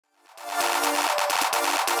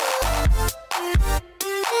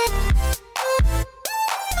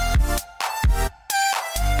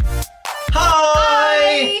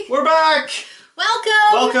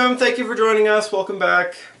Welcome, thank you for joining us. Welcome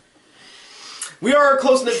back. We are a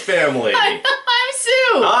close-knit family. I'm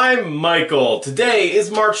Sue. I'm Michael. Today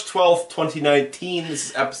is March 12th, 2019. This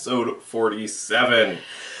is episode 47.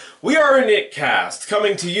 We are a knitcast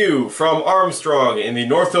coming to you from Armstrong in the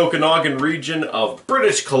North Okanagan region of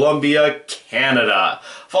British Columbia, Canada.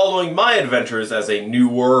 Following my adventures as a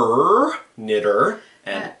newer knitter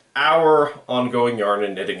and our ongoing yarn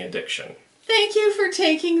and knitting addiction. Thank you for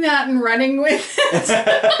taking that and running with it.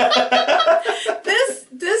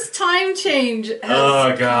 this time change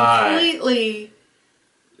has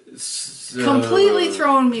completely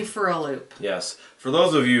thrown me for a loop. Yes. For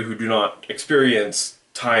those of you who do not experience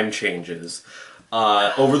time changes,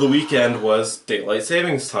 over the weekend was daylight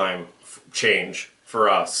savings time change for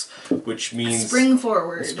us, which means spring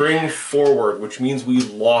forward. Spring forward, which means we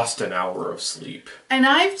lost an hour of sleep. And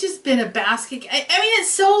I've just been a basket. I mean,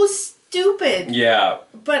 it's so stupid. Yeah.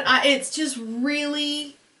 But it's just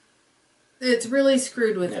really, it's really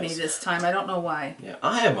screwed with me this time. I don't know why. Yeah,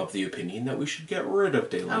 I am of the opinion that we should get rid of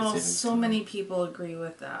daylight savings time. So many people agree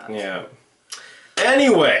with that. Yeah.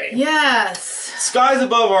 Anyway. Yes. Skies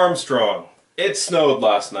above Armstrong. It snowed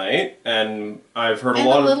last night, and I've heard a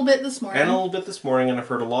little bit this morning. And a little bit this morning, and I've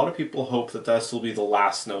heard a lot of people hope that this will be the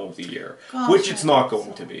last snow of the year, Gosh, which it's not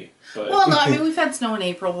going to be. But. Well, no, I mean, we've had snow in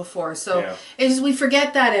April before, so it's just, we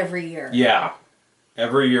forget that every year. Yeah.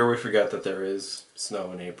 Every year we forget that there is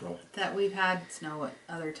snow in April. That we've had snow at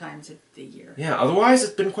other times of the year. Yeah, otherwise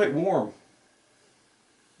it's been quite warm.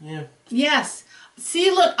 Yeah. Yes.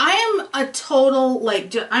 See, look, I am a total,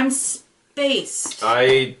 I'm spaced.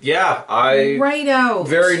 I right out.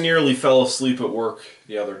 Very nearly fell asleep at work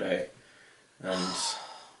the other day. And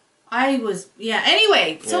I was,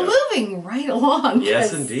 anyway, so moving right along.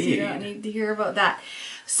 Yes, indeed. You don't need to hear about that.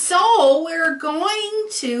 So we're going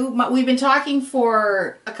to, we've been talking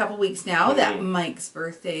for a couple weeks now that Mike's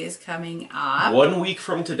birthday is coming up. 1 week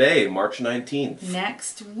from today, March 19th.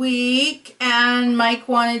 Next week. And Mike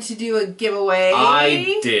wanted to do a giveaway.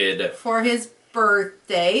 I did. For his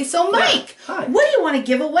birthday. So Mike, what do you want to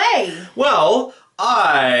give away? Well,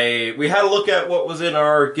 we had a look at what was in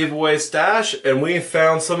our giveaway stash, and we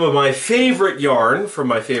found some of my favorite yarn from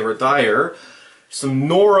my favorite dyer. Some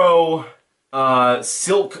Noro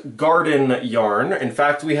Silk Garden yarn. In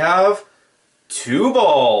fact, we have 2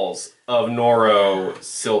 balls of Noro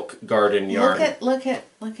Silk Garden yarn. Look at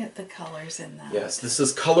the colors in that. Yes, this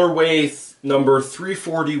is colorway number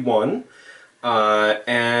 341.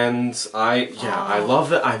 And I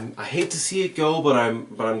love it. I hate to see it go, but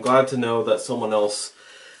I'm glad to know that someone else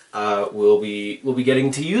will be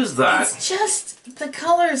getting to use that. It's just the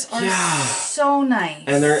colors are so nice.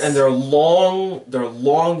 And they're long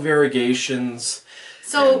variegations.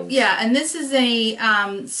 So and this is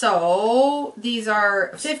a so these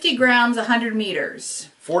are 50 grams, 100 meters.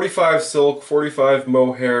 45 silk, 45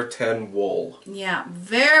 mohair, 10 wool. Yeah,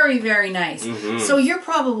 very, very nice. So you're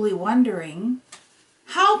probably wondering,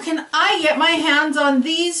 how can I get my hands on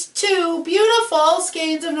these 2 beautiful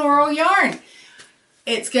skeins of Noro yarn?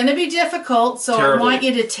 It's going to be difficult, so I want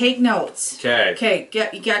you to take notes. Okay. Okay,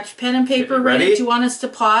 you got your pen and paper ready? Do you want us to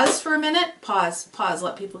pause for a minute? Pause,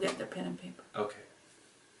 let people get their pen and paper. Okay.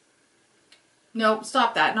 No,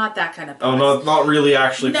 stop that. Not that kind of pause. Oh, not really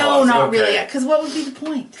actually pause. No, not really. Because what would be the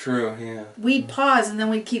point? True, yeah. We'd pause and then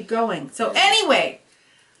we'd keep going. So anyway,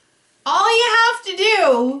 all you have to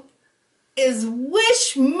do is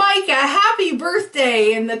wish Mike a happy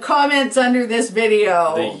birthday in the comments under this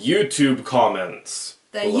video. The YouTube comments.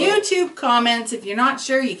 YouTube comments. If you're not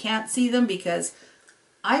sure, you can't see them because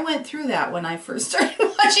I went through that when I first started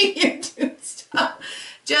watching YouTube stuff.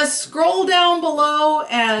 Just scroll down below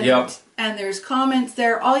and and there's comments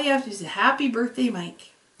there. All you have to do is happy birthday,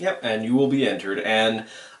 Mike. Yep, and you will be entered. And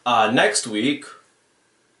next week,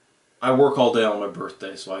 I work all day on my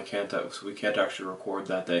birthday, so we can't actually record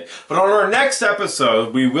that day. But on our next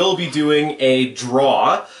episode, we will be doing a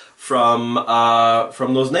draw from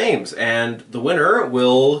those names, and the winner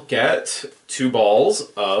will get 2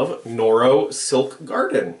 balls of Noro Silk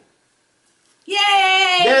Garden.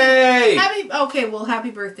 Yay! Yay!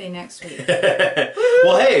 Happy birthday next week.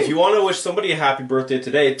 Well, hey, if you want to wish somebody a happy birthday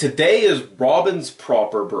today is Robin's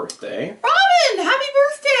proper birthday. Robin, happy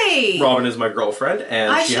birthday! Robin is my girlfriend,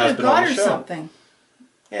 and she has been on the show. I should have got her something.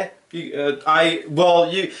 Yeah,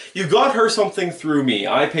 you got her something through me.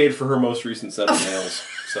 I paid for her most recent set of nails,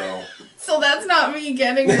 so. So that's not me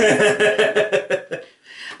getting her.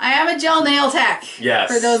 I am a gel nail tech. Yes.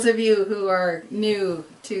 For those of you who are new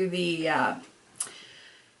to the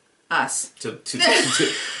us.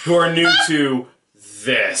 Who are new to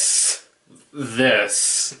this.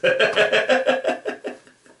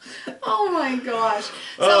 Oh my gosh.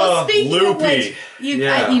 So speaking loopy. of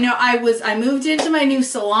which, I moved into my new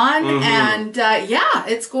salon and yeah,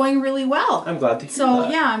 it's going really well. I'm glad to hear So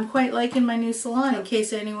that. yeah, I'm quite liking my new salon in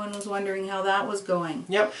case anyone was wondering how that was going.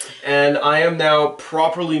 Yep. And I am now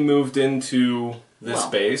properly moved into this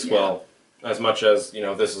space. Yeah. Well, as much as,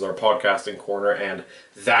 this is our podcasting corner and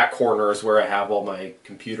that corner is where I have all my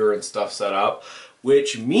computer and stuff set up,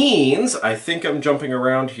 which means I think I'm jumping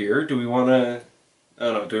around here. Do we want to... I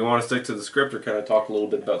don't know, do we want to stick to the script or kind of talk a little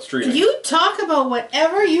bit about streaming? You talk about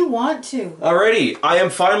whatever you want to. Alrighty, I am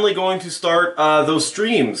finally going to start those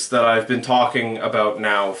streams that I've been talking about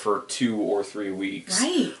now for 2 or 3 weeks.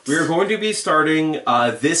 Right. We are going to be starting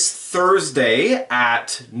this Thursday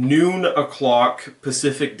at noon o'clock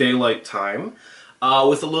Pacific Daylight Time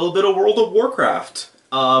with a little bit of World of Warcraft.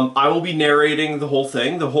 I will be narrating the whole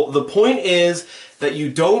thing. The point is that you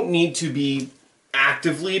don't need to be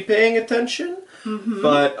actively paying attention.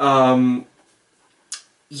 But,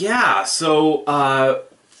 yeah, so,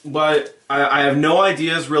 but I have no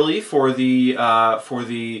ideas really for the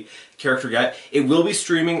character yet. It will be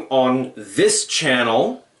streaming on this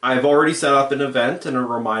channel. I've already set up an event and a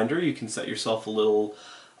reminder. You can set yourself a little,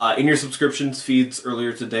 in your subscriptions feeds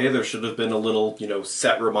earlier today, there should have been a little,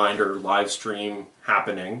 set reminder live stream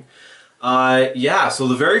happening. Yeah, so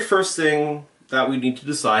the very first thing that we need to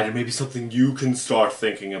decide, and maybe something you can start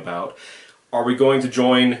thinking about, are we going to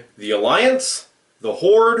join the Alliance, the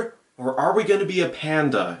Horde, or are we going to be a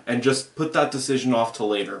panda and just put that decision off to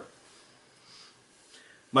later?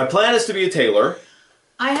 My plan is to be a tailor.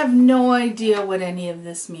 I have no idea what any of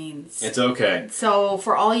this means. It's okay. So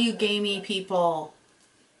for all you gamey people,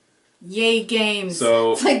 yay games.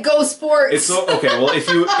 So it's like go sports. It's okay. Well,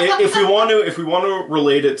 if we want to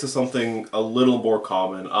relate it to something a little more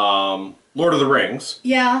common, Lord of the Rings.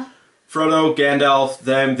 Yeah. Frodo, Gandalf,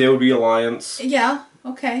 they would be Alliance. Yeah,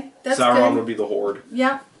 okay. That's Sauron good. would be the Horde.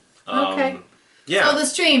 Yeah. Okay. Yeah. So the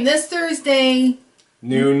stream this Thursday,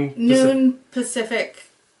 noon Pacific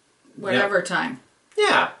whatever time.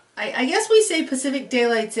 Yeah. I guess we say Pacific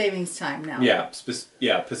Daylight Savings Time now. Yeah,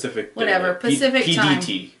 Pacific. Whatever, Pacific time.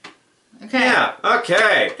 PDT. Okay. Yeah,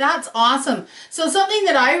 okay. That's awesome. So something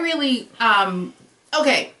that I really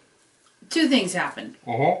okay, 2 things happened.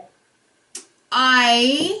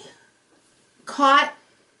 I caught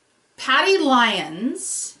Patty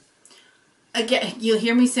Lyons, again, you'll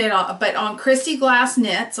hear me say it all, but on Christy Glass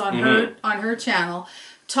Knits on her channel,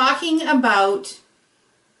 talking about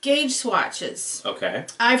gauge swatches. Okay.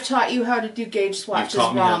 I've taught you how to do gauge swatches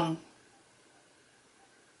wrong.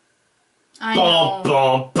 I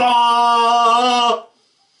know.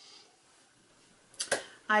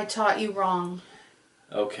 I taught you wrong.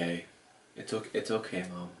 Okay. It's okay,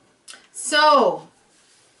 Mom. So,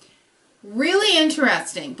 really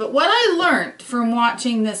interesting. But what I learned from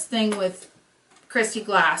watching this thing with Christy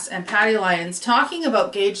Glass and Patty Lyons talking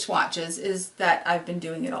about gauge swatches is that I've been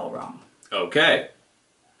doing it all wrong. Okay.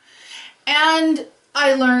 And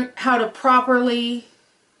I learned how to properly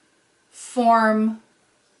form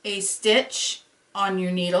a stitch on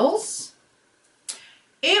your needles.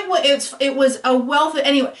 It was a wealth of,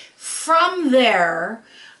 anyway, from there,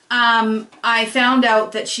 I found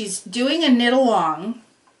out that she's doing a knit along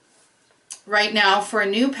right now for a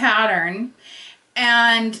new pattern,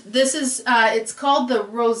 and this is it's called the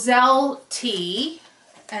Roselle Tee,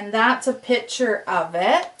 and that's a picture of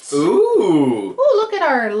it. Ooh! Ooh, look at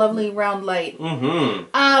our lovely round light.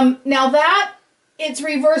 Now that it's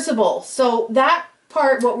reversible, so that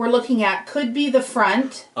part what we're looking at could be the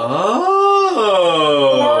front, or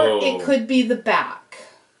it could be the back.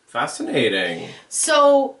 Fascinating.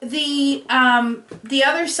 So the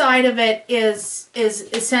other side of it is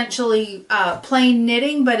essentially plain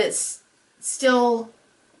knitting, but it's still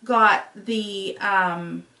got the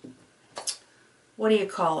what do you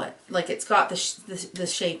call it? Like it's got the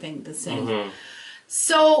shaping the same.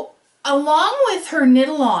 So along with her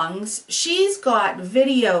knit-alongs, she's got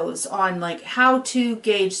videos on like how to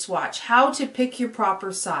gauge swatch, how to pick your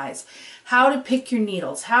proper size, how to pick your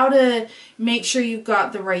needles, how to make sure you've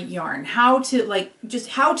got the right yarn, how to like just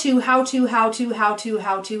how to.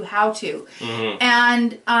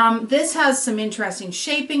 And this has some interesting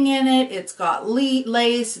shaping in it. It's got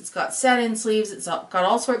lace, it's got set-in sleeves, it's got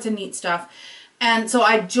all sorts of neat stuff. And so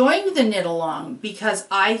I joined the knit along because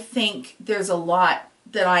I think there's a lot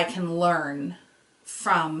that I can learn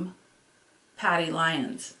from Patty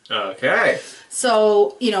Lyons. Okay.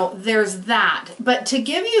 So, you know, there's that. But to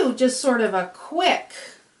give you just sort of a quick,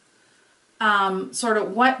 sort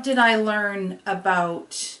of what did I learn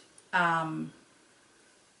about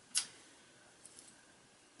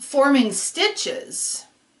forming stitches.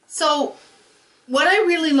 So what I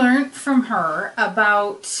really learned from her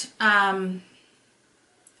about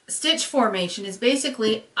stitch formation is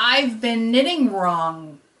basically I've been knitting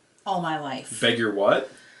wrong all my life. Beg your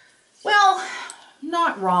what? Well,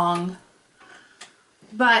 not wrong.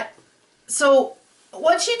 But, so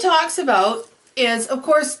what she talks about is, of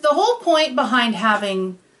course, the whole point behind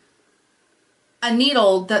having a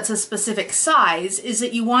needle that's a specific size is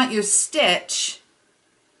that you want your stitch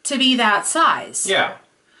to be that size. Yeah.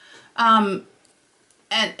 And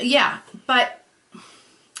yeah, but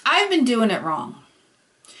I've been doing it wrong.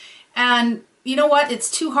 And you know what? It's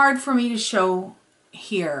too hard for me to show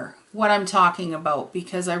here what I'm talking about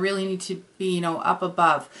because I really need to be, you know, up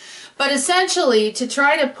above. But essentially, to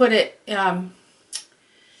try to put it,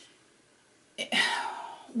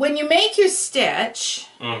 when you make your stitch,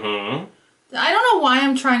 I don't know why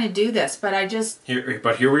I'm trying to do this, but I just...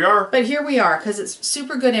 But here we are. But here we are, because it's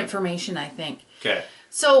super good information, I think. Okay.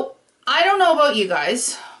 So, I don't know about you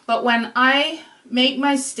guys, but when I make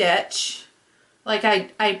my stitch, like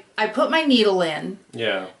I put my needle in.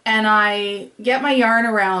 Yeah. And I get my yarn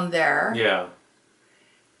around there. Yeah.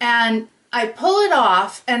 And I pull it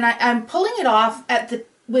off, and I'm pulling it off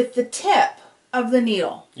with the tip of the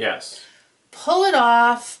needle. Yes. Pull it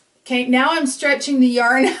off. Okay, now I'm stretching the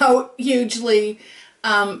yarn out hugely,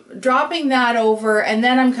 dropping that over, and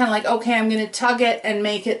then I'm kind of like, okay, I'm going to tug it and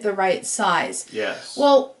make it the right size. Yes.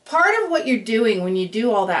 Well, part of what you're doing when you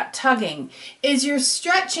do all that tugging is you're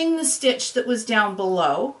stretching the stitch that was down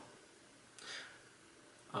below.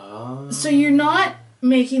 So you're not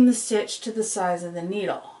making the stitch to the size of the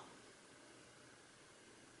needle.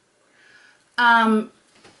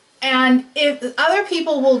 And if other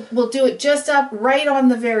people will do it just up right on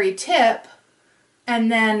the very tip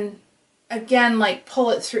and then again like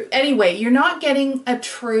pull it through. Anyway, you're not getting a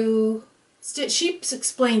true stitch. She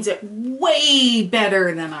explains it way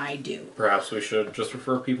better than I do. Perhaps we should just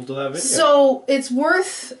refer people to that video. So it's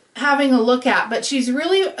worth having a look at, but she's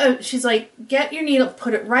really, she's like, get your needle,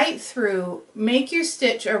 put it right through, make your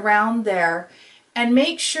stitch around there, and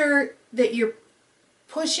make sure that you're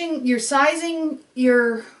sizing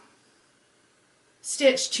your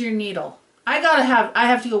stitch to your needle. I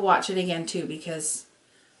have to go watch it again too because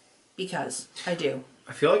I do.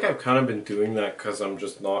 I feel like I've kind of been doing that because I'm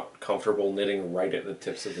just not comfortable knitting right at the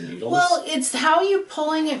tips of the needles. Well, it's how you're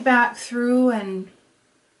pulling it back through and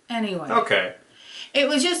anyway. Okay. It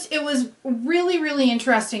was really, really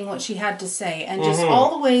interesting what she had to say and just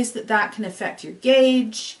all the ways that can affect your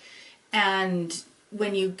gauge and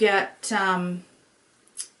when you get,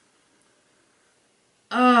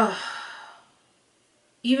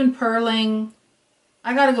 even purling.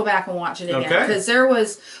 I got to go back and watch it again because there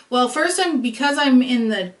was, well, first because I'm in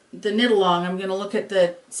the knit along, I'm going to look at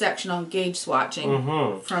the section on gauge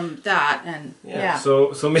swatching from that and yeah.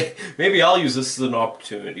 So maybe I'll use this as an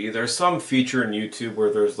opportunity. There's some feature in YouTube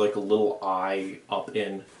where there's like a little eye up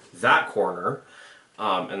in that corner,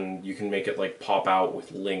 and you can make it like pop out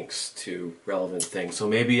with links to relevant things. So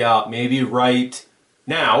maybe right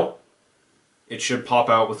now it should pop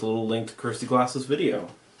out with a little link to Kirsty Glass's video.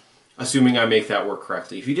 Assuming I make that work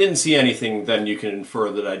correctly. If you didn't see anything, then you can infer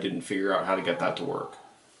that I didn't figure out how to get that to work.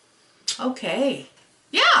 Okay.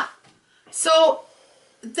 Yeah. So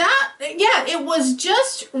it was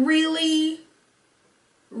just really,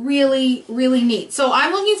 really, really neat. So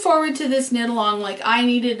I'm looking forward to this knit along like I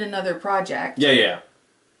needed another project. Yeah.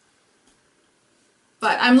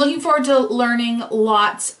 But I'm looking forward to learning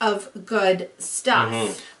lots of good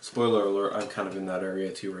stuff. Spoiler alert, I'm kind of in that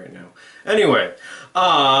area too right now. Anyway,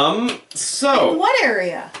 so... In what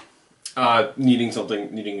area? Needing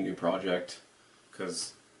a new project.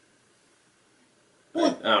 Because...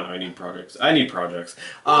 Well, I don't know, I need projects. You've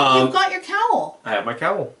got your cowl. I have my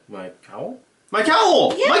cowl. My cowl? My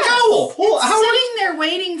cowl! Yes. My cowl! It's sitting there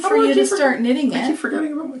waiting for you to start knitting it. I keep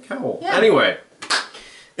forgetting about my cowl. Yeah. Anyway.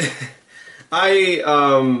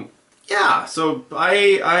 So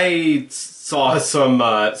I saw some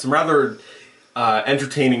rather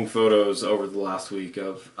entertaining photos over the last week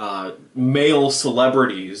of male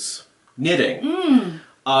celebrities knitting.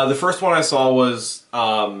 The first one I saw was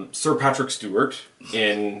Sir Patrick Stewart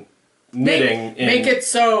in knitting. Make it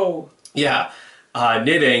so. Yeah.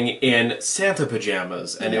 Knitting in Santa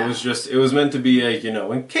pajamas, and it was meant to be a,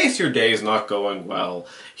 in case your day is not going well,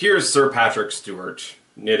 here's Sir Patrick Stewart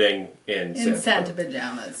knitting in Santa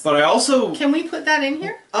pajamas. But I also... Can we put that in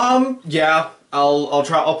here? Yeah. I'll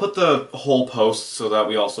try. I'll put the whole post so that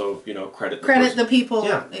we also, credit the people.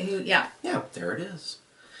 Yeah. Yeah, there it is.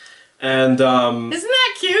 And, isn't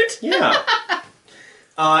that cute? Yeah.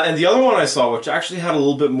 And the other one I saw, which actually had a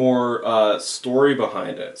little bit more story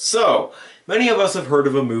behind it. So, many of us have heard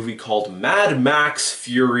of a movie called Mad Max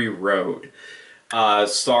Fury Road,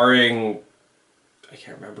 starring... I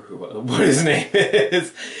can't remember what his name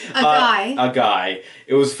is. A guy. A guy.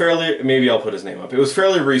 It was fairly... Maybe I'll put his name up. It was a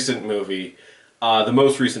fairly recent movie. The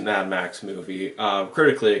most recent Mad Max movie.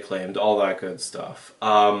 Critically acclaimed. All that good stuff.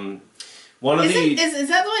 Is that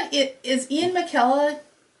the one? Is Ian McKellen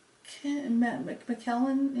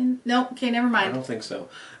in... No, okay, never mind. I don't think so.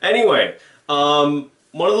 Anyway, one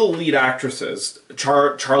of the lead actresses,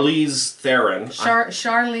 Charlize Theron.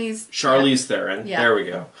 Charlize Theron. Yeah. There we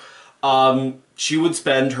go. She would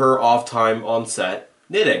spend her off time on set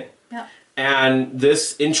knitting. Yeah. And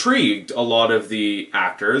this intrigued a lot of the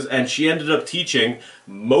actors, and she ended up teaching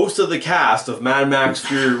most of the cast of Mad Max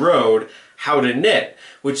Fury Road how to knit,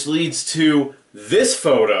 which leads to this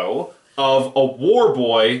photo of a war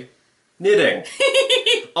boy knitting.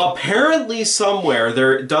 Apparently somewhere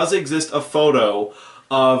there does exist a photo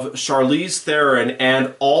of Charlize Theron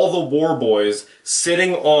and all the war boys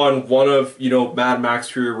sitting on one of, Mad Max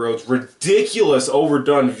Fury Road's ridiculous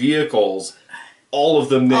overdone vehicles, all of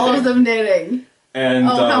them knitting. All of them knitting. And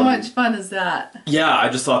how much fun is that? Yeah, I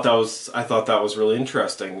thought that was really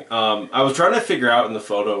interesting. I was trying to figure out in the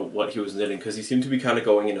photo what he was knitting because he seemed to be kind of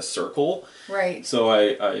going in a circle. Right. So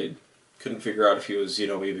I couldn't figure out if he was,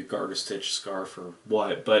 maybe garter stitch scarf or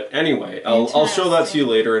what. But anyway, I'll show that to you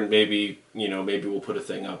later, and maybe we'll put a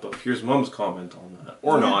thing up of here's Mom's comment on that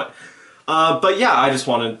or not. But yeah, I just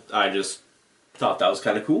thought that was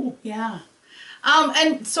kind of cool. Yeah.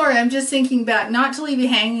 And sorry, I'm just thinking back, not to leave you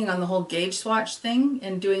hanging on the whole gauge swatch thing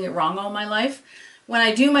and doing it wrong all my life. When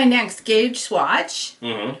I do my next gauge swatch,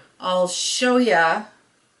 I'll show you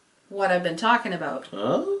what I've been talking about.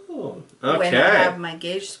 Oh, okay. When I have my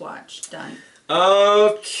gauge swatch done.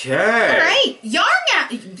 Okay. All right,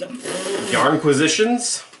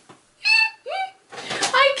 Yarnquisitions?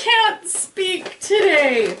 I can't speak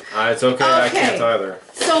today. It's okay, I can't either.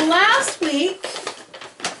 So last week,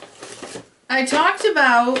 I talked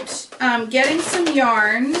about getting some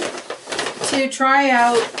yarn to try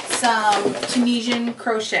out some Tunisian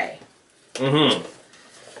crochet.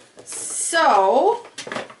 So,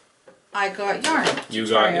 I got yarn. You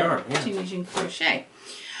got yarn, yeah. Tunisian crochet.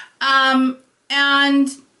 And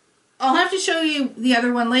I'll have to show you the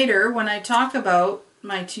other one later when I talk about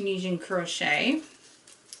my Tunisian crochet.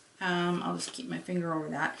 I'll just keep my finger over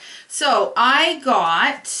that. So I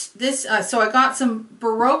got this, I got some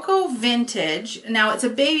Barocco Vintage. Now it's a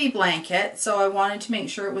baby blanket, so I wanted to make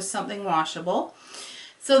sure it was something washable.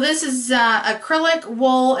 So this is acrylic,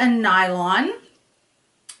 wool, and nylon.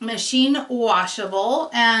 Machine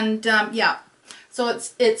washable, and yeah. So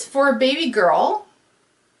it's for a baby girl.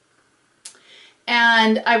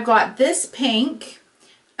 And I've got this pink,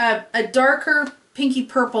 a darker pinky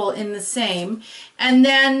purple in the same, and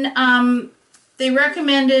then they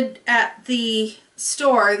recommended at the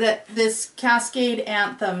store that this Cascade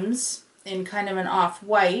Anthems in kind of an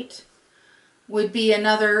off-white would be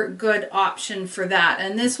another good option for that.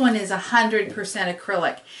 And this one is 100%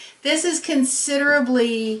 acrylic. This is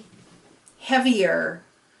considerably heavier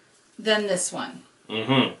than this one.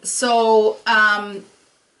 So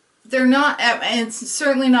they're not, it's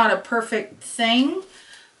certainly not a perfect thing,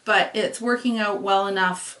 but it's working out well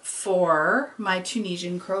enough for my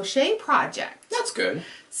Tunisian crochet project. That's good.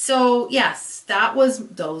 So yes,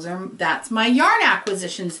 that's my yarn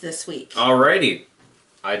acquisitions this week. Alrighty.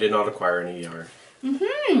 I did not acquire any yarn. All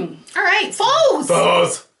right,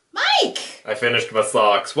 foes! Mike! I finished my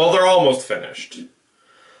socks. Well, they're almost finished.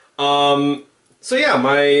 So yeah,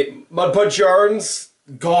 my Mud Punch Yarns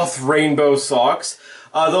Goth Rainbow socks.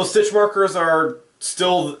 Those stitch markers are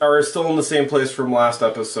still in the same place from last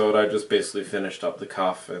episode. I just basically finished up the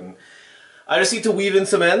cuff, and I just need to weave in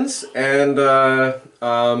some ends and block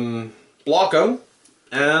them,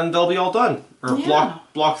 and they'll be all done. Or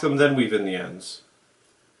block them, then weave in the ends.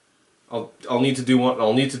 I'll need to do one.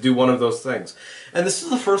 I'll need to do one of those things. And this is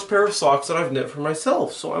the first pair of socks that I've knit for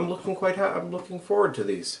myself, so I'm looking I'm looking forward to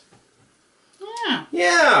these. Yeah.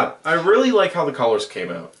 Yeah, I really like how the colors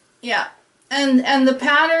came out. Yeah. And the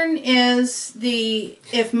pattern is the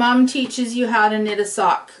if Mom teaches you how to knit a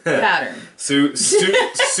sock pattern. Sue's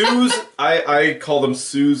I call them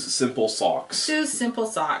Sue's Simple Socks. Sue's Simple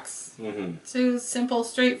Socks. Sue's simple,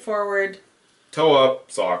 straightforward. Toe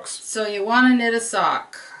up socks. So you want to knit a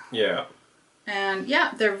sock. Yeah. And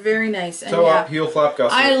yeah, they're very nice. And Toe up, heel flap,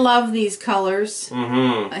 gusset. I love these colors.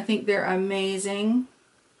 I think they're amazing.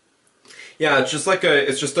 Yeah, it's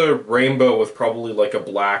just a rainbow with probably like a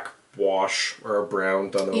black wash or a brown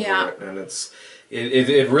done over it, and it's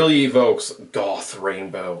it really evokes goth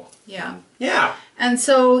rainbow. Yeah. Yeah. And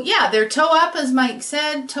so, yeah, they're toe up, as Mike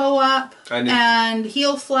said, toe up, and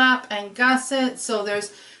heel flap and gusset. So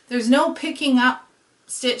there's no picking up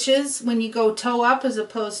stitches when you go toe up as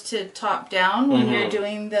opposed to top down when you're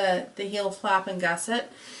doing the heel flap and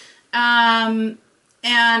gusset. And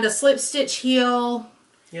a slip stitch heel.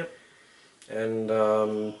 Yep. And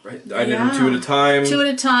I did them 2 at a time. 2 at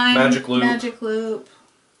a time. Magic loop. Magic loop.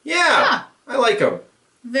 Yeah. I like them.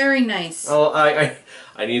 Very nice. Oh, I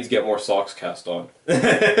need to get more socks cast on.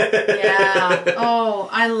 Yeah. Oh,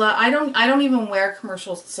 I don't even wear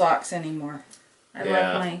commercial socks anymore. I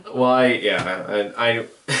like my. Well,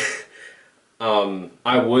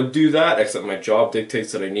 I would do that, except my job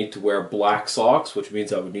dictates that I need to wear black socks, which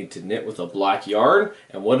means I would need to knit with a black yarn.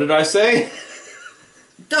 And what did I say?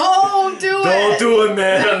 Don't do it. Don't do it,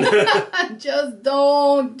 man. Just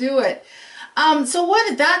don't do it. So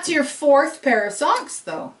that's your 4th pair of socks,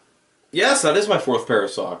 though. Yes, that is my 4th pair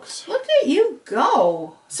of socks. Look at you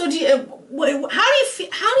go. So how do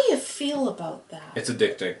you feel about that? It's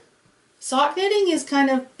addicting. Sock knitting is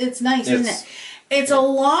it's nice, isn't it? It's a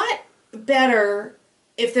lot better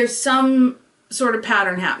if there's some sort of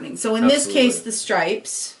pattern happening. So in this case, the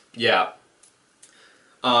stripes. Yeah.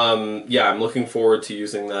 I'm looking forward to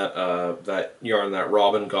using that yarn that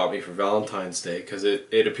Robin got me for Valentine's Day, because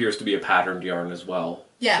it appears to be a patterned yarn as well.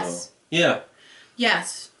 Yes. So, yeah.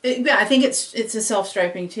 Yes. I think it's a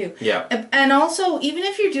self-striping too. Yeah. And also, even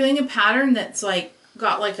if you're doing a pattern that's got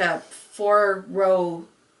a 4-row,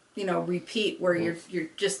 repeat where you're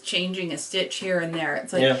just changing a stitch here and there.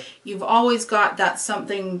 It's you've always got that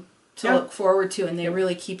something to look forward to, and they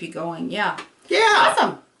really keep you going. Yeah. Yeah.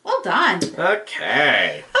 Awesome. Well done.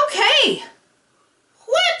 Okay. Okay.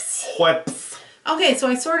 Whips. Whips. Okay, so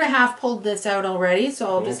I sort of half pulled this out already, so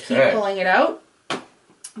I'll just keep pulling it out.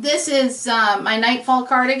 This is my Nightfall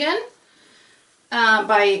cardigan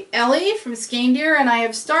by Ellie from Skein-Deer, and I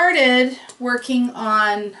have started working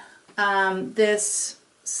on this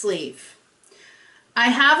sleeve. I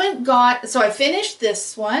haven't so I finished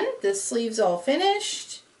this one. This sleeve's all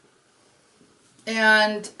finished,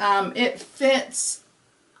 and it fits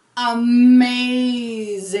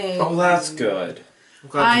amazing. Oh, that's good.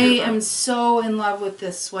 I am so in love with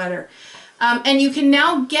this sweater. And you can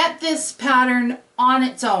now get this pattern on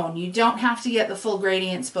its own. You don't have to get the full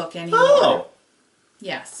gradients book anymore. Oh.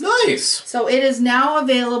 Yes. Nice. So it is now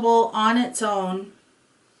available on its own.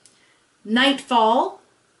 Nightfall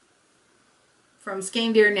from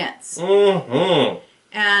Skein-Deer Knits. Mm-hmm.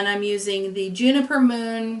 And I'm using the Juniper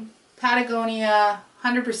Moon Patagonia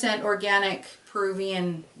 100% organic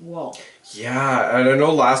Peruvian wool. Yeah, and I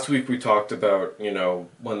know last week we talked about,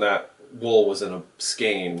 when that wool was in a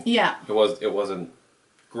skein. Yeah. It wasn't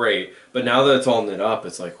great, but now that it's all knit up,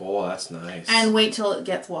 it's like, oh, that's nice. And wait till it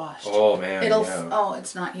gets washed. Oh man, Oh,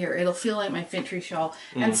 it's not here. It'll feel like my Fintry shawl,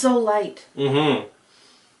 and so light. Mm-hmm.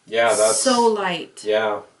 Yeah, that's so light.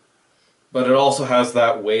 Yeah, but it also has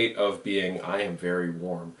that weight of being, I am very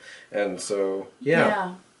warm, and so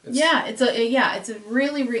yeah. It's a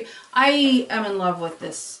really I am in love with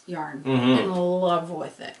this yarn. In love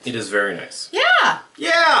with it. It is very nice. Yeah.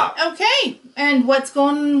 Yeah. Okay. And what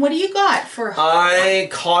do you got for? I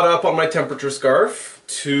caught up on my temperature scarf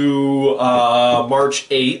to March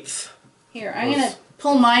 8th. Here, I'm gonna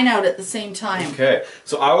pull mine out at the same time. Okay.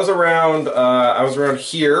 So I was around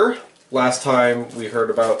here last time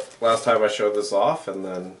I showed this off, and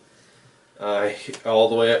then all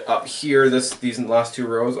the way up here, these last 2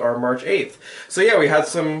 rows are March 8th. So yeah, we had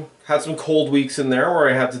some cold weeks in there where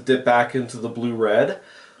I had to dip back into the blue-red,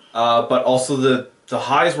 but also the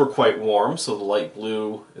highs were quite warm, so the light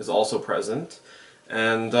blue is also present.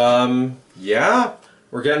 And yeah,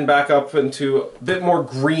 we're getting back up into a bit more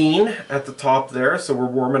green at the top there, so we're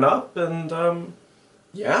warming up, and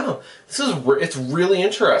yeah, it's really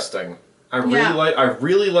interesting. I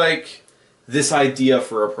really like this idea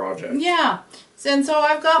for a project. Yeah. And so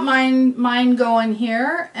I've got mine going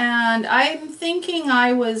here, and I'm thinking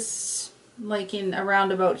I was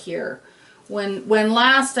around about here when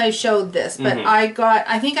last I showed this, but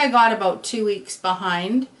I think I got about 2 weeks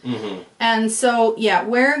behind. And so yeah,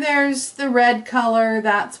 where there's the red color,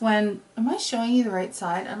 that's when, am I showing you the right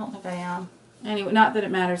side? I don't think I am. Anyway, not that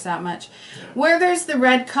it matters that much. Yeah. Where there's the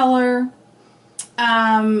red color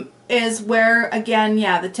is where, again,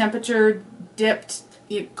 yeah, the temperature dipped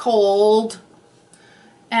cold,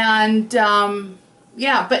 and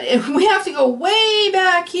yeah, but if we have to go way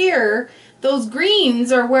back here, those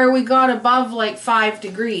greens are where we got above 5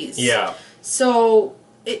 degrees. Yeah. So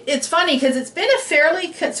it's funny because it's been a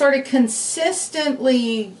fairly sort of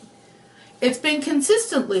consistently it's been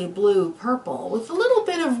consistently blue-purple with a little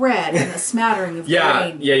bit of red and a smattering of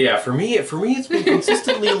green. Yeah. For me, it's been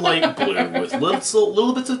consistently light blue with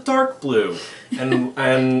little bits of dark blue, and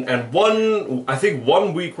I think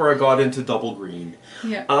 1 week where I got into double green.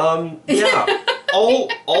 Yeah.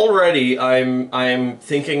 Already I'm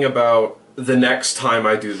thinking about the next time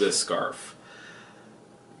I do this scarf.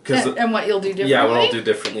 And what you'll do differently? Yeah, what I'll do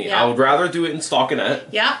differently. Yeah. I would rather do it in stockinette.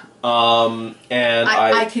 Yeah. And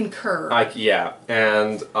I concur.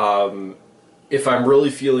 And if I'm really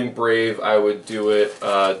feeling brave, I would do it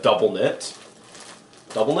double knit.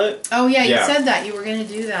 Double knit? Oh yeah, you said that. You were going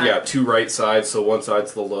to do that. Yeah, 2 right sides, so one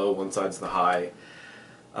side's the low, one side's the high.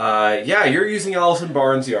 Yeah, you're using Allison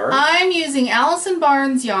Barnes yarn. I'm using Allison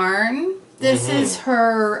Barnes yarn. This is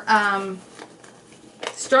her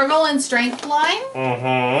Struggle and Strength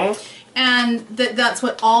line. And that's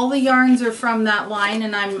what all the yarns are from, that line,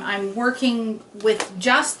 and I'm working with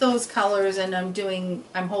just those colors, and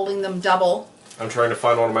I'm holding them double. I'm trying to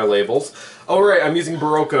find one of my labels. Oh right, I'm using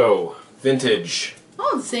Barocco Vintage.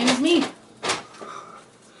 Oh, the same as me.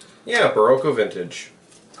 Yeah, Barocco Vintage.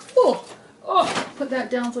 Cool. Oh, put that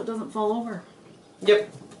down so it doesn't fall over.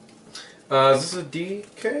 Yep. Is this a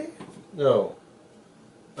DK? No.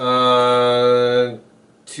 Yeah,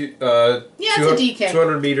 it's a DK.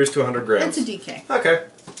 200 meters to 100 grams. It's a DK. Okay.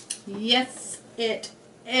 Yes, it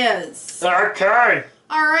is. Okay.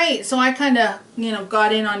 All right, so I kind of,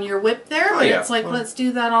 got in on your whip there, but it's like, let's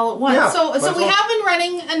do that all at once. Yeah, so we have been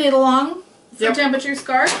running a knit along for temperature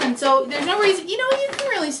scarf, and so there's no reason, you can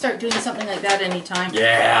really start doing something like that anytime.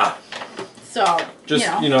 Yeah. So, just,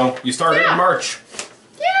 you started in March.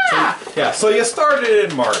 Yeah. So you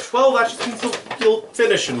started in March. Well, that just means you'll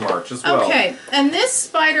finish in March as well. Okay, and this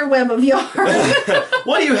spider web of yarn.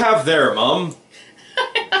 What do you have there, Mom?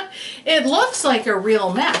 It looks like a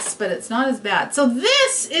real mess, but it's not as bad. So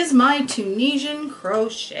this is my Tunisian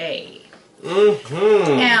crochet.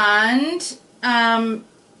 And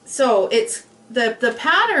so it's the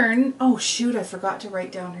pattern. Oh shoot, I forgot to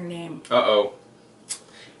write down her name. Uh-oh.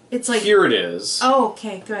 It's like, here it is. Oh,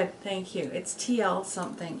 okay, good. Thank you. It's TL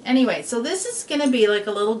something. Anyway, so this is going to be like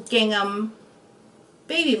a little gingham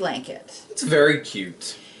baby blanket. It's very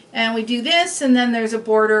cute. And we do this, and then there's a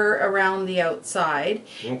border around the outside.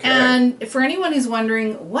 Okay. And for anyone who's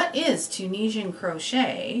wondering, what is Tunisian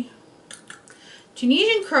crochet?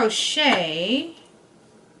 Tunisian crochet,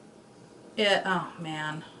 oh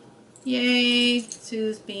man. Yay,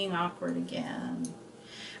 Sue's being awkward again.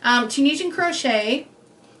 Tunisian crochet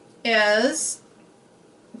is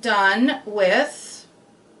done with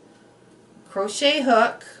crochet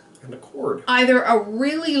hook and a cord. Either a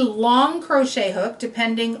really long crochet hook,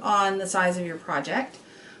 depending on the size of your project,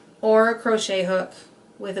 or a crochet hook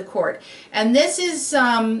with a cord. And this is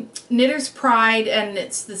Knitter's Pride, and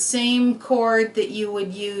it's the same cord that you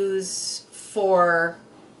would use for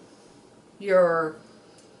your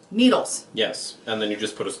needles. Yes, and then you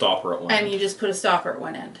just put a stopper at one end. And you just put a stopper at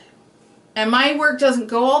one end. And my work doesn't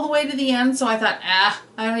go all the way to the end, so I thought, I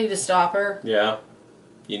don't need a stopper. Yeah,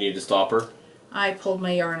 you need a stopper? I pulled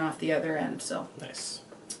my yarn off the other end, so. Nice.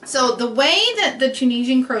 So the way that the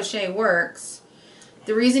Tunisian crochet works,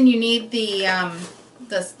 the reason you need the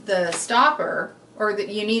stopper, or that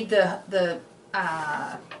you need the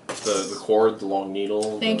cord, the long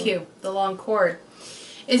needle. Thank you, the long cord,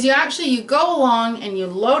 is you go along and you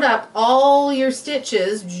load up all your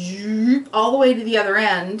stitches all the way to the other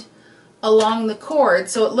end along the cord,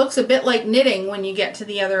 so it looks a bit like knitting when you get to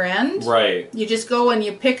the other end. Right. You just go and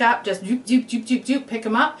you pick up, just doop, doop, doop, doop, doop, pick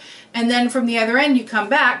them up, and then from the other end you come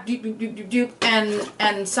back, doop, doop, doop, doop, doop,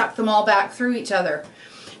 and suck them all back through each other.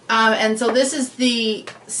 And so this is the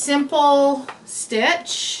simple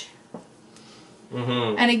stitch.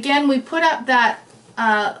 And again, we put up that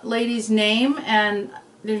lady's name, and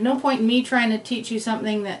there's no point in me trying to teach you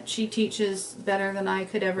something that she teaches better than I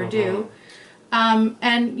could ever do.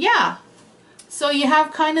 And yeah. So you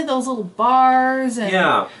have kind of those little bars, and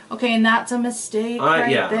okay, and that's a mistake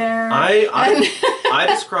there. I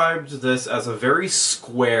described this as a very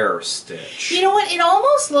square stitch. You know what? It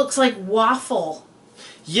almost looks like waffle.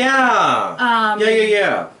 Yeah.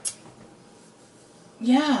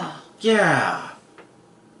 Yeah.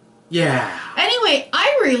 Anyway,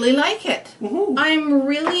 I really like it. I'm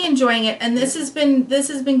really enjoying it, and this has been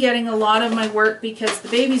getting a lot of my work because the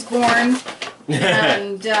baby's born,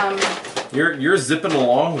 and you're zipping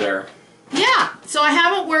along there. Yeah. So I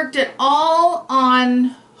haven't worked at all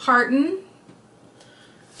on Hearten,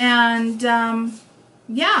 and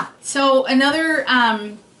yeah. So another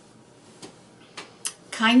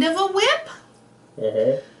kind of a whip.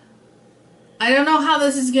 I don't know how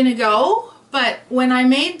this is gonna go, But when I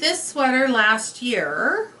made this sweater last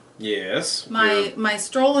year, yes, my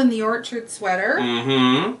Stroll in the Orchard sweater,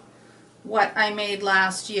 mm-hmm. what I made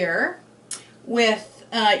last year with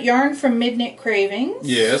yarn from Midnight Cravings.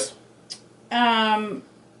 Yes. And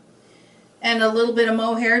a little bit of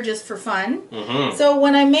mohair just for fun. Mm-hmm. So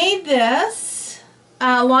when I made this,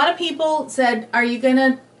 a lot of people said, "Are you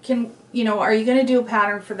gonna are you gonna do a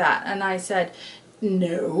pattern for that?" And I said,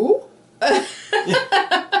 "No."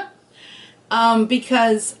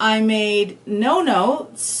 Because I made no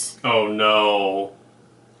notes. Oh no.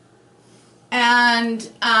 And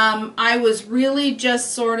I was really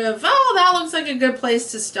just sort of, oh, that looks like a good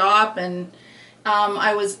place to stop. And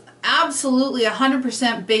I was absolutely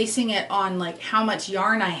 100% basing it on like how much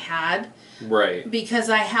yarn I had. Right. Because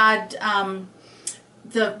I had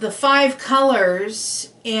the 5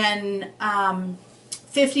 colors in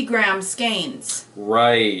 50-gram skeins.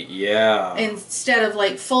 Right, yeah. Instead of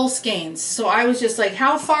like full skeins. So I was just like,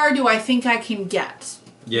 how far do I think I can get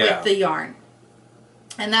with the yarn?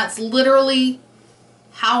 And that's literally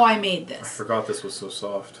how I made this. I forgot this was so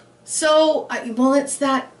soft. So, well, it's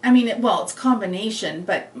that, I mean, it's combination,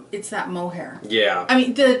 but it's that mohair. Yeah. I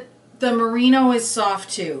mean, the merino is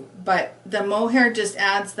soft too, but the mohair just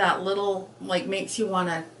adds that little, like, makes you want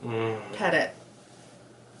to pet it.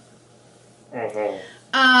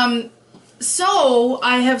 Mm-hmm. So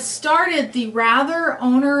I have started the rather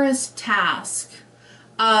onerous task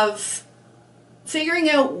of figuring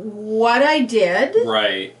out what I did.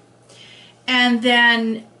 Right. And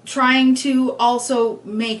then trying to also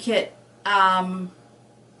make it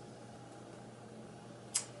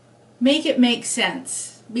make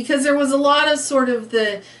sense. Because there was a lot of sort of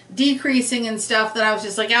the decreasing and stuff that I was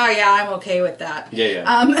just like, oh yeah, I'm okay with that. Yeah.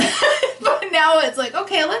 But now it's like,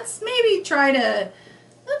 okay, let's maybe try and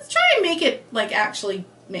make it like actually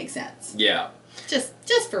make sense. Yeah. Just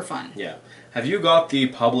for fun. Yeah. Have you got the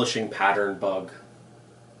publishing pattern bug?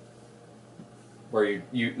 Where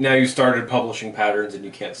you started publishing patterns and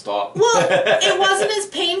you can't stop. Well, it wasn't as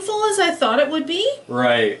painful as I thought it would be.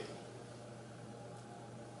 Right.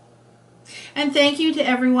 And thank you to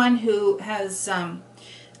everyone who has and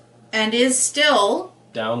is still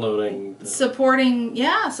downloading, supporting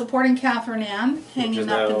Catherine Ann, hanging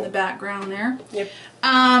up in the background there. Yep.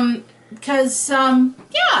 Because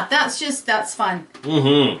that's fun.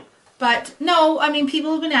 Mm-hmm. But no, I mean,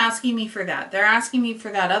 people have been asking me for that. They're asking me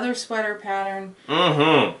for that other sweater pattern.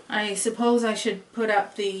 Mm-hmm. I suppose I should put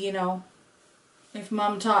up the, if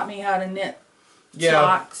Mom taught me how to knit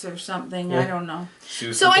socks or something. I don't know.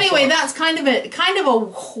 So anyway, that's kind of a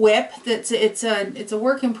whip. It's a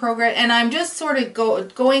work in progress, and I'm just sort of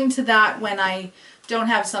going to that when I don't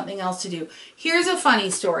have something else to do. Here's a funny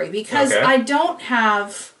story because I don't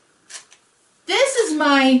have. This is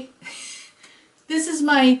my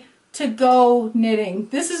to-go knitting.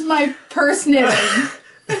 This is my purse knitting.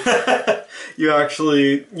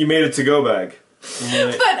 You made a to-go bag.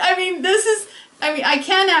 But I mean, I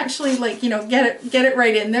can actually get it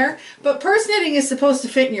right in there. But purse knitting is supposed to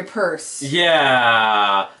fit in your purse.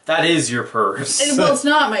 Yeah, that is your purse. Well, it's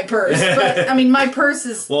not my purse, but I mean, my purse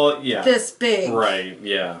is this big. Right.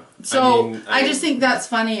 Yeah. So I just think that's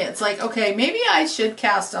funny. It's like, okay, maybe I should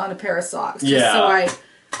cast on a pair of socks just so I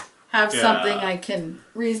have something I can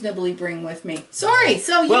reasonably bring with me. Sorry,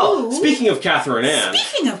 speaking of Catherine Ann.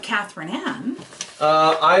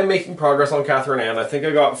 I'm making progress on Catherine Ann. I think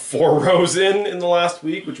I got 4 rows in the last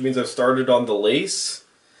week, which means I've started on the lace.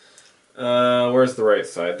 Where's the right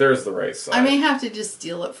side? There's the right side. I may have to just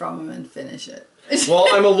steal it from him and finish it. Well,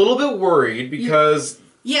 I'm a little bit worried because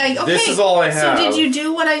this is all I have. So did you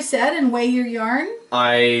do what I said and weigh your yarn?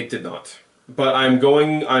 I did not. But I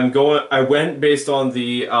went based on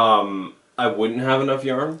the, I wouldn't have enough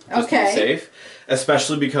yarn, just to be safe.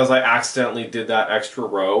 Especially because I accidentally did that extra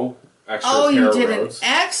row, you did an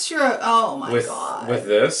extra, oh my god. With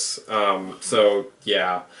this, so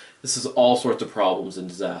yeah, this is all sorts of problems and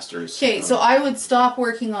disasters. Okay, so I would stop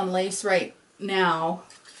working on lace right now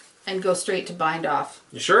and go straight to bind off.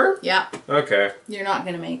 You sure? Yeah. Okay. You're not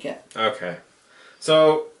going to make it. Okay.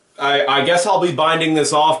 So, I guess I'll be binding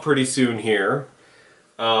this off pretty soon here.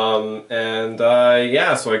 So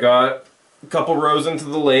I got a couple rows into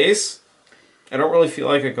the lace. I don't really feel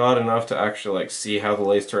like I got enough to actually see how the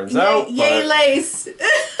lace turns out. Yay lace!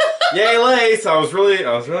 Yay lace! I was really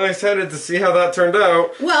excited to see how that turned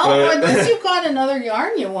out. Well, unless you've got another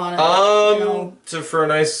yarn you want to. For a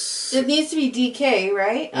nice. It needs to be DK,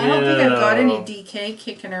 right? I don't think I've got any DK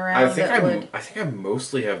kicking around. I think I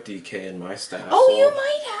mostly have DK in my stash. Oh, so you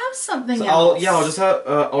might have something else.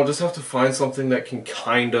 I'll just have to find something that can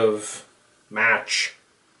kind of match.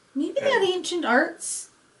 Maybe that Ancient Arts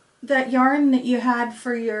that yarn that you had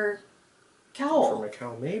for your cowl. For my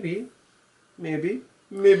cowl, maybe. Maybe.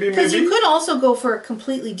 Because you could also go for a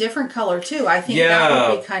completely different color too. I think that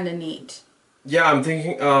would be kind of neat. Yeah, I'm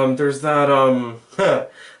thinking. There's that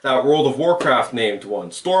that World of Warcraft named one,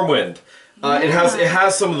 Stormwind. It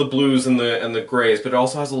has some of the blues and the grays, but it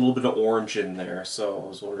also has a little bit of orange in there. So I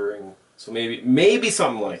was wondering. So maybe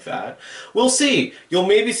something like that. We'll see. You'll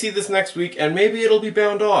maybe see this next week, and maybe it'll be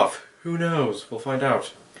bound off. Who knows? We'll find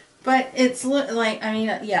out. But it's like, I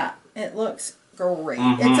mean, yeah, it looks great.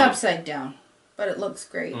 It's upside down, but it looks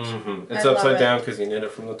great. It's upside down because you knit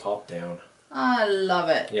it from the top down. I love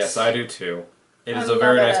it. Yes, I do too. It is a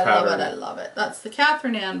very nice pattern. I love it. That's the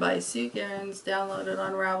Catherine Ann by Sue Gaines, downloaded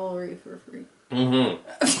on Ravelry for free.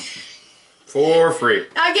 For free.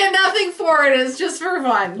 I get nothing for it. It's just for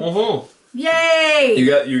fun. Yay!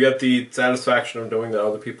 You get the satisfaction of knowing that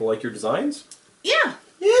other people like your designs? Yeah.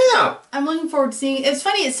 Yeah. I'm looking forward to seeing it. It's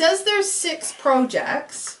funny, it says there's 6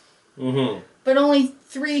 projects, but only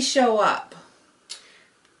 3 show up.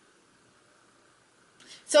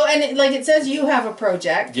 So, and it says you have a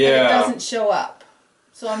project, but it doesn't show up.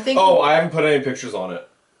 So I'm thinking... Oh, I haven't put any pictures on it.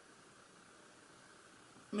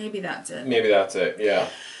 Maybe that's it. Maybe that's it, yeah.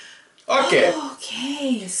 Okay.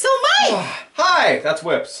 Okay. So, Mike! Hi, that's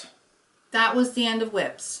Whips. That was the end of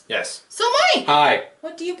Whips. Yes. So, Mike! Hi.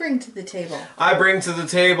 What do you bring to the table? I bring to the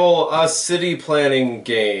table a city planning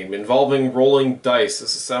game involving rolling dice.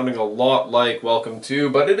 This is sounding a lot like Welcome To,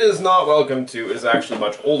 but it is not Welcome To. It is actually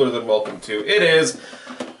much older than Welcome To. It is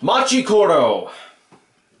Machikoro,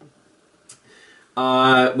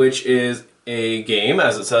 which is a game,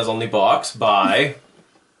 as it says on the box, by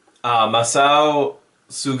Masao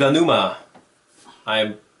Suganuma.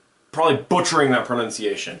 I'm probably butchering that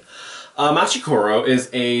pronunciation. Machikoro is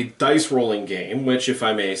a dice rolling game, which, if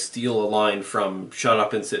I may steal a line from Shut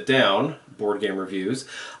Up and Sit Down, Board Game Reviews,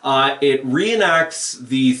 it reenacts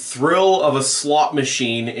the thrill of a slot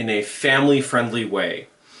machine in a family-friendly way.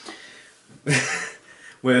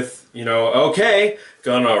 With, okay,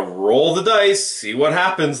 gonna roll the dice, see what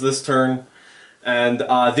happens this turn. And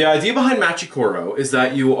the idea behind Machikoro is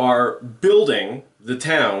that you are building the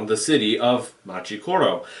town, the city of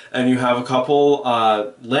Machikoro, and you have a couple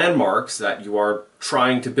landmarks that you are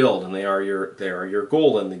trying to build, and they are your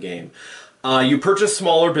goal in the game. You purchase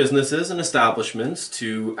smaller businesses and establishments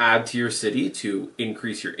to add to your city to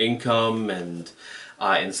increase your income, and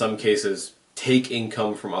in some cases take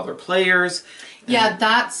income from other players. Yeah,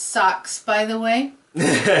 that sucks, by the way.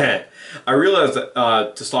 I realized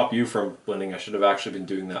that to stop you from winning, I should have actually been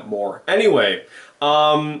doing that more. Anyway,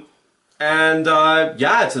 yeah,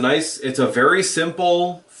 it's a very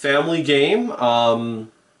simple family game. Yeah,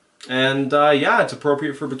 it's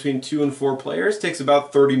appropriate for between 2 and 4 players. Takes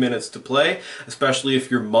about 30 minutes to play, especially if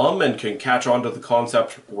you're mum and can catch on to the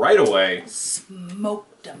concept right away.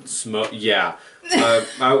 Smoked them. Yeah.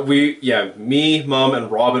 Me, Mum,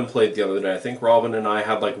 and Robin played the other day. I think Robin and I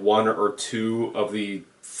had like 1 or 2 of the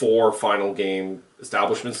 4 final game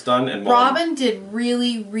establishments done. And Robin did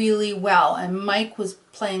really, really well, and Mike was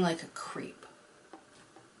playing like a creep.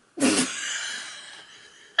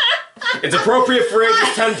 It's appropriate for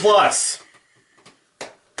ages 10 plus.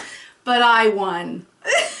 But I won.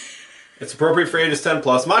 It's appropriate for ages 10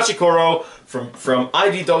 plus. Machikoro from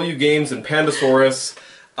IDW Games and Pandasaurus.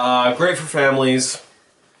 Great for families.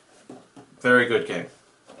 Very good game.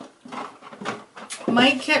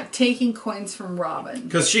 Mike kept taking coins from Robin.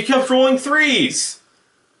 Because she kept rolling 3s.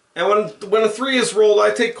 And when a 3 is rolled,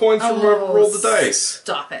 I take coins from whoever rolled the dice.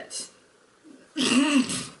 Stop it.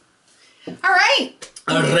 Alright.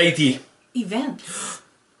 Alrighty. Events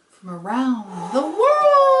from around the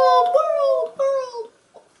world.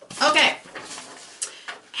 Okay.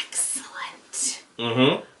 Excellent.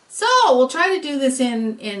 So, we'll try to do this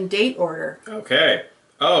in date order. Okay.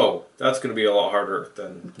 Oh, that's going to be a lot harder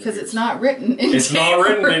than... Because it's not written in It's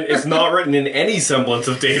not written in any semblance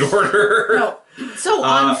of date order. No. So,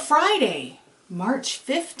 on Friday, March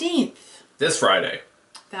 15th. This Friday.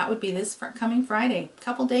 That would be this coming Friday. A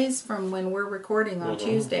couple days from when we're recording on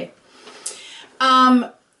Tuesday.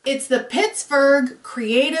 It's the Pittsburgh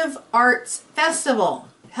Creative Arts Festival,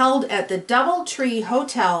 held at the Doubletree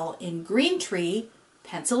Hotel in Green Tree,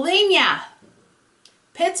 Pennsylvania.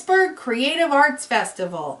 Pittsburgh Creative Arts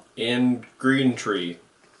Festival. In Green Tree.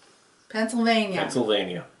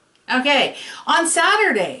 Pennsylvania. Okay. On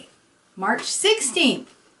Saturday, March 16th.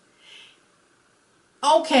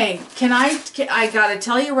 Okay, I gotta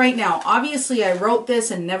tell you right now, obviously I wrote this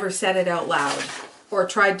and never said it out loud. Or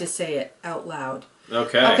tried to say it out loud.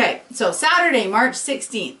 Okay. Okay, so Saturday, March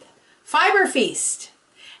 16th. Fiber Feast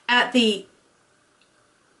at the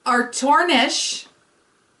Artornish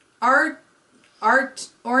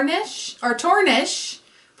Tornish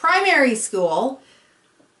Primary School,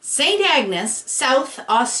 St. Agnes, South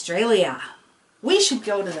Australia. We should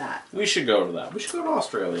go to that. We should go to that. We should go to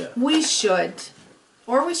Australia. We should.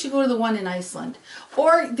 Or we should go to the one in Iceland.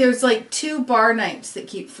 Or there's like 2 bar nights that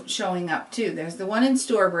keep showing up too. There's the one in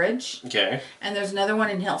Stourbridge. Okay. And there's another one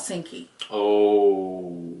in Helsinki. Oh.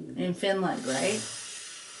 In Finland, right?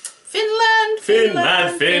 Finland.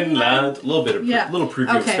 A little bit of little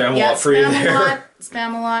preview of Spamalot for you there.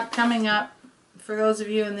 Spamalot coming up for those of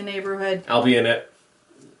you in the neighborhood. I'll be in it.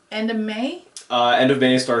 End of May? End of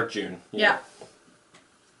May, start of June. Yeah.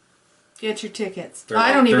 Get your tickets.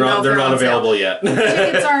 I don't even know if they're not available yet.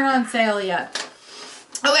 Tickets aren't on sale yet.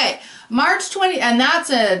 Okay, March 20, and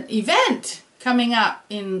that's an event coming up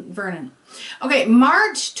in Vernon. Okay,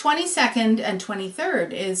 March 22nd and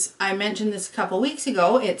 23rd is, I mentioned this a couple weeks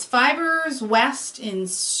ago, it's Fibers West in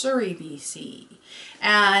Surrey, BC.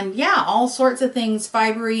 And yeah, all sorts of things,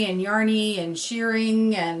 fibery and yarny and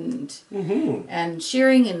shearing and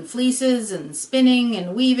shearing and fleeces and spinning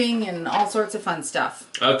and weaving and all sorts of fun stuff.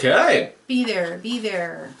 Okay. Be there, be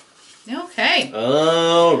there. Okay.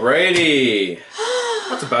 Alrighty.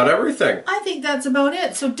 That's about everything. I think that's about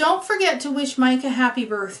it. So don't forget to wish Mike a happy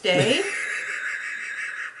birthday.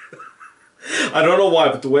 I don't know why,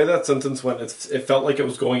 but the way that sentence went, it felt like it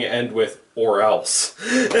was going to end with "or else."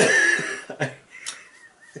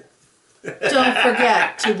 Don't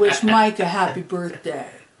forget to wish Mike a happy birthday.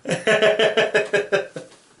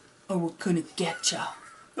 Or we're gonna get ya.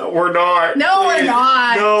 No, we're not. No, we're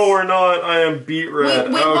not. No, we're not. I am beet red.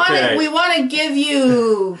 We okay. want to give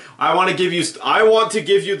you. I want to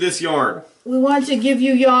give you this yarn. We want to give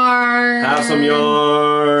you yarn. Have some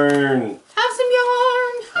yarn. Have some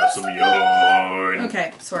yarn. Have some yarn.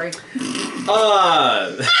 Okay, sorry.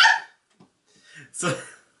 So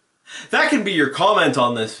that can be your comment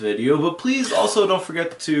on this video, but please also don't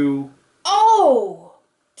forget to... Oh!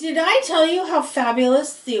 Did I tell you how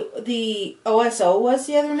fabulous the OSO was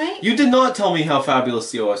the other night? You did not tell me how fabulous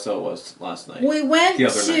the OSO was last night. We went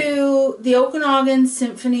to the Okanagan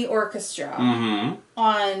Symphony Orchestra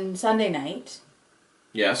on Sunday night.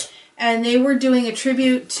 Yes. And they were doing a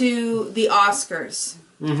tribute to the Oscars.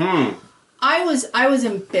 I was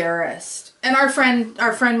embarrassed. And our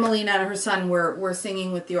friend Melina and her son were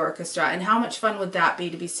singing with the orchestra. And how much fun would that be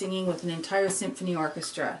to be singing with an entire symphony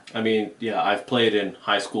orchestra? I mean, yeah, I've played in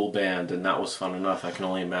high school band, and that was fun enough. I can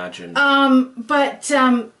only imagine.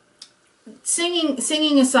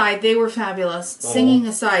 Singing aside, they were fabulous. Oh. Singing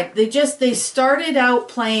aside, they started out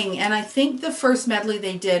playing, and I think the first medley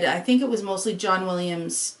they did, I think it was mostly John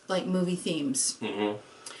Williams like movie themes.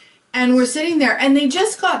 And we're sitting there, and they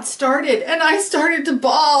just got started, and I started to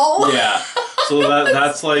bawl. Yeah, so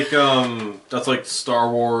that's like Star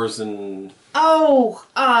Wars and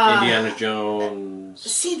Indiana Jones.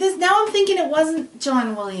 See, now I'm thinking it wasn't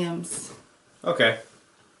John Williams. Okay.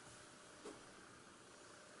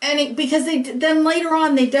 And because then later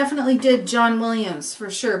on they definitely did John Williams for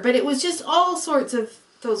sure, but it was just all sorts of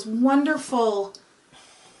those wonderful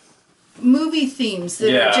movie themes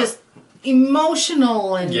that are just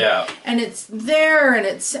emotional and it's there and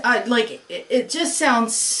it's like it just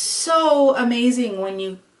sounds so amazing when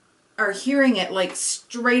you are hearing it like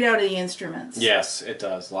straight out of the instruments. Yes, it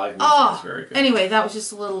does. Live music is very good. Anyway, that was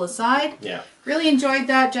just a little aside. Yeah. Really enjoyed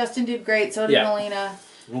that. Justin did great. So did Melina.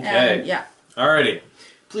 Okay. And, Alrighty.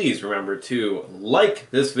 Please remember to like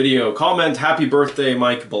this video, comment Happy Birthday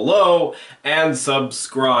Mike below, and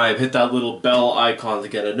subscribe. Hit that little bell icon to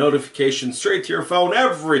get a notification straight to your phone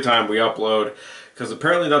every time we upload, because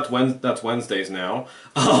apparently that's Wednesdays now.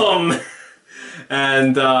 And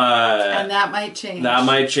that might change. That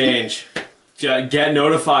might change. Get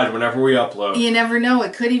notified whenever we upload. You never know.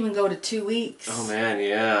 It could even go to 2 weeks. Oh man,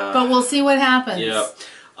 yeah. But we'll see what happens. Yep.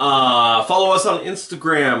 Follow us on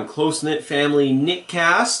Instagram, Close Knit Family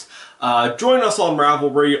Knitcast. Join us on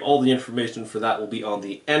Ravelry. All the information for that will be on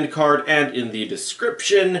the end card and in the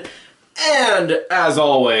description. And as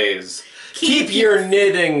always, keep your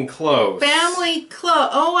knitting close. Family close.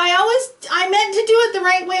 Oh, I meant to do it the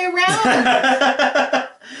right way around.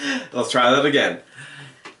 Let's try that again.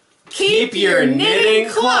 Keep your knitting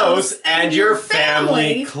close and your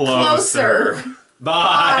family closer.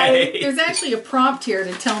 Bye. There's actually a prompt here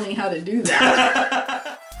to tell me how to do that.